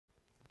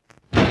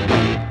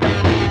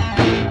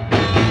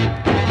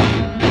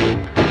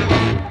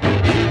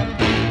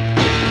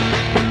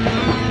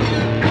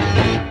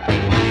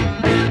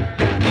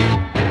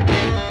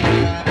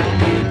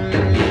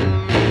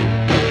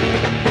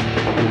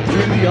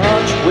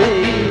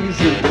archways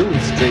of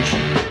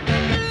illustration,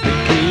 the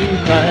keen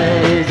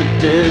cries of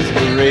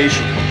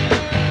desperation.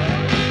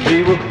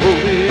 They were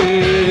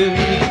hoping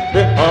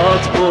their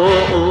hearts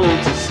were all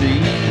to see,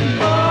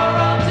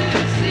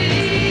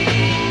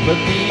 but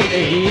the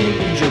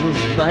angels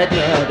might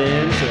not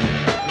enter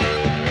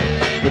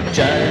the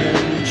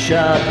giant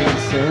shopping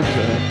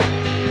center.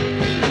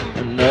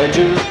 And I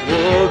just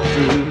walked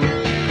through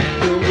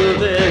fields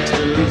of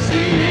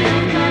ecstasy.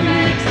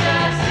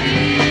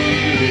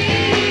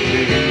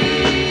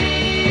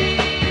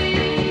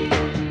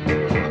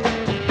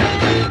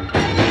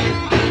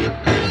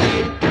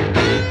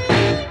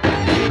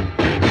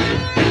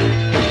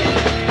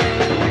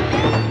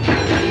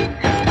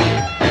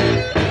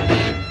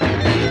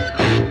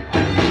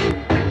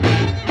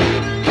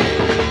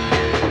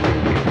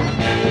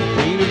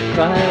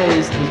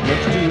 Christ was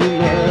much too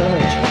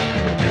much,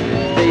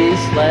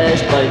 face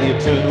slashed by the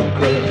eternal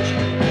grudge.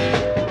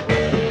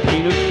 The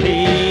pain of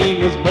pain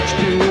was much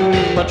too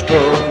much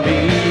for me.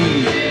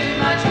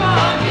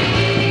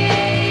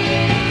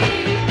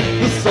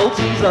 The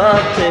sultans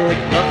of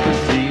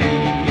technocracy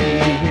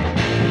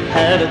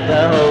had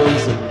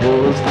 1,000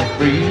 wars for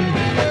free.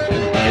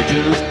 I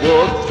just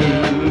walked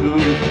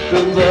through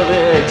fields of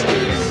ecstasy.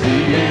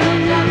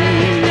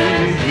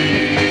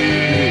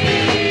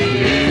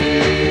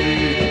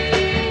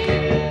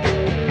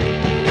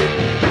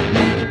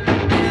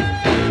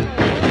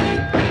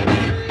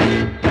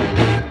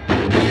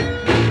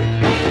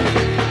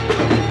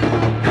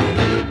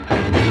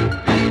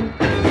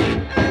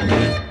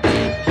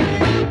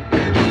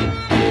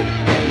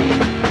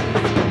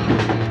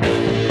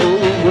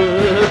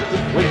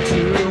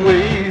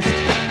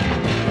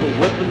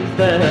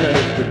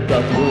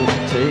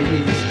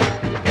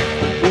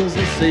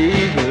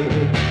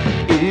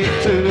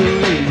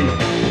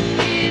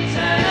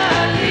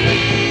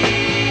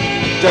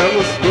 Down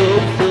the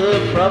slopes of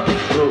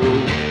Prophet's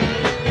Road,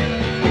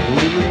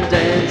 women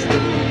dance, the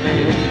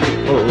men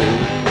hold.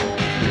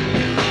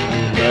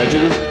 I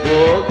just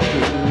walked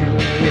through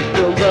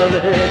fields of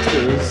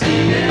ecstasy.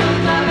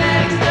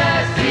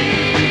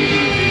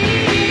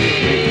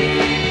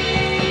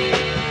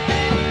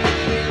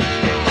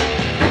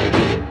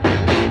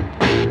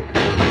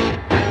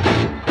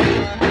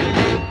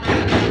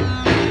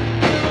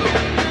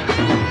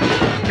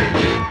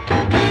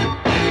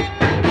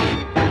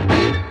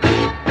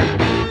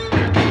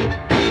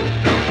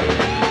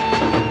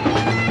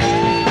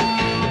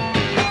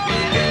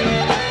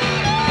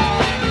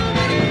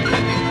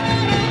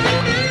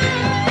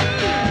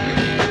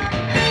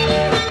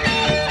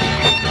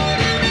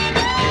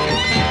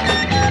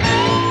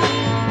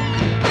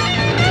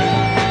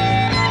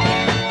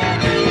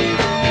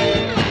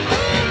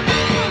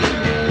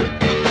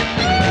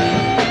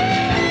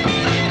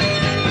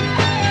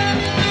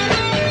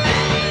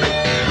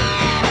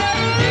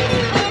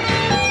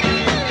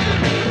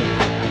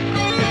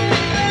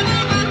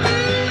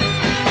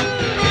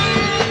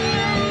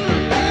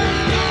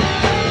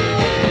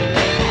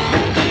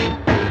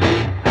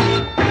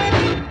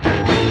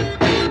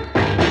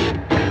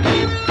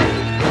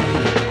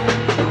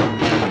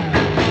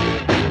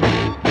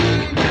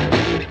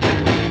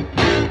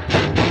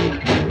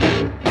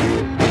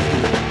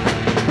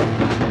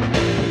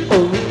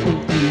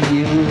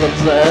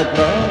 At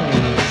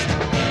last,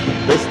 the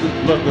best of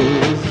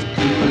lovers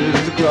do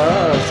is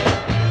grasp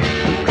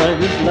the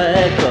kindest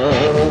lack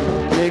of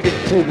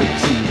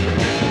negativity.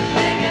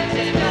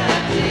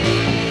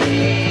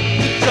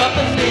 Drop a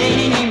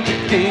name to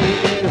gain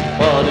a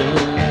pardon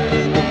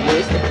in the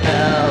worst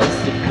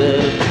house of the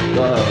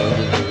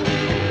garden.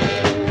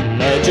 And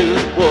I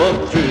just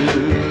walked through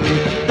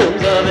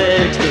films of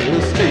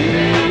ecstasy.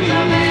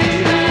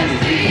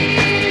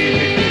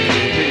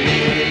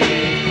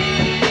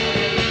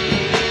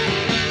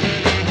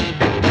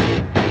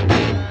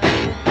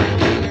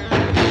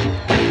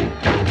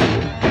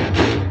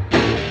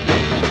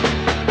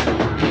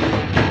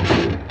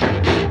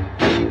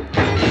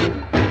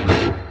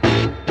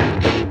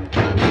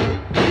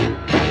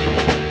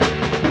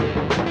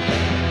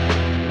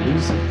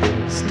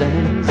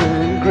 Stands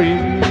and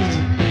grieves,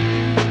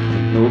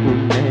 noble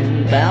men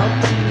bow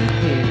to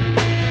him,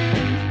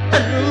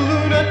 and the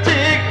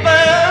lunatic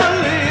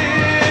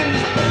violins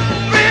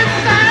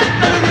recite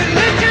the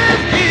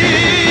religious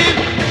hymn.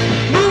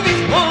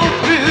 Movies roll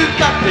through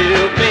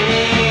cocktail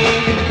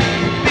vein,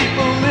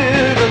 people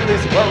live in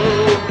this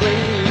hollow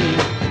brain.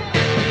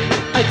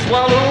 I'd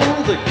swallow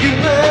the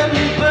human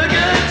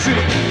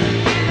purgatory,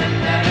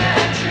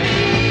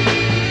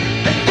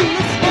 and in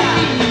the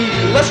sweet,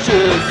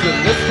 luscious and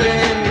the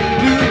same.